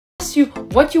asked you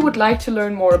what you would like to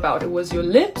learn more about. It was your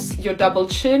lips, your double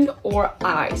chin, or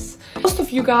eyes. Most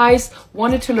of you guys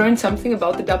wanted to learn something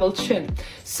about the double chin.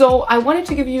 So I wanted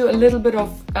to give you a little bit of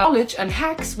knowledge and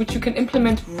hacks which you can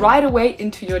implement right away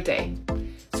into your day.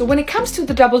 So when it comes to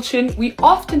the double chin, we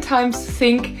oftentimes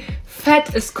think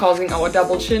fat is causing our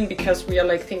double chin because we are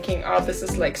like thinking, oh, this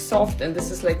is like soft and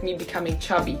this is like me becoming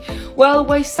chubby. Well,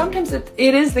 while sometimes it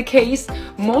is the case,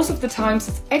 most of the times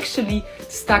it's actually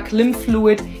stuck lymph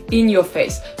fluid in your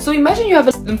face. So imagine you have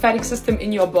a lymphatic system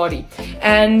in your body,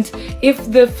 and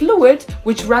if the fluid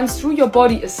which runs through your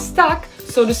body is stuck,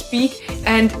 so to speak,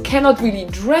 and cannot really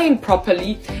drain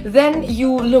properly, then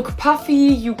you look puffy,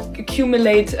 you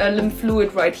accumulate lymph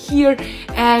fluid right here,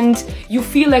 and you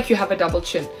feel like you have a double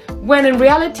chin, when in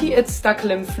reality it's stuck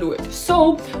lymph fluid.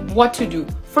 So what to do?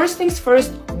 First things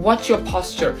first, watch your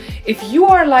posture. If you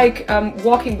are like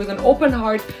walking with an open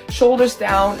heart, shoulders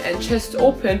down and chest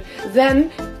open,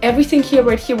 then everything here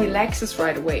right here relaxes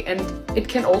right away, and it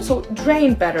can also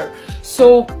drain better.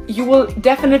 So you will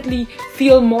definitely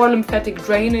feel more lymphatic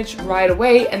drainage right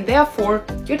away, and therefore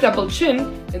your double chin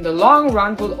in the long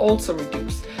run will also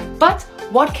reduce. But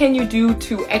what can you do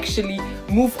to actually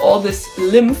move all this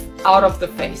lymph out of the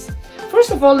face?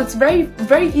 First of all, it's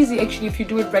very easy actually if you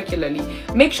do it regularly.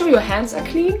 Make sure your hands are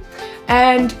clean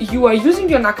and you are using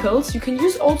your knuckles. You can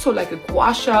use also like a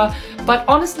gua sha, but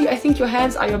honestly I think your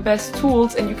hands are your best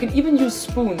tools, and you can even use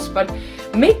spoons, but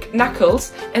make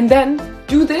knuckles and then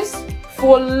do this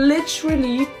for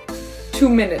literally 2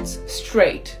 minutes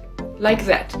straight, like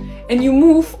that. And you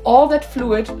move all that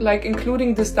fluid, like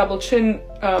including this double chin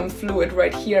fluid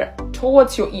right here,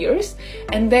 towards your ears,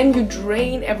 and then you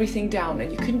drain everything down.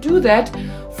 And you can do that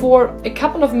for a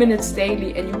couple of minutes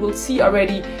daily and you will see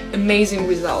already amazing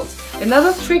results.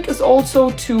 Another trick is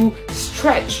also to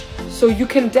stretch. So you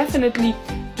can definitely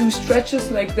do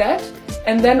stretches like that,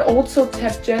 and then also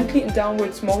tap gently in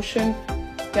downwards motion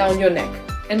down your neck.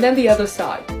 And then the other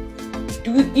side.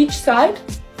 Do each side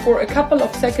for a couple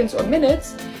of seconds or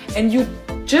minutes, and you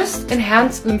just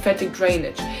enhance lymphatic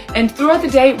drainage. And throughout the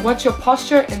day, watch your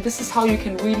posture, and this is how you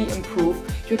can really improve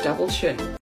your double chin.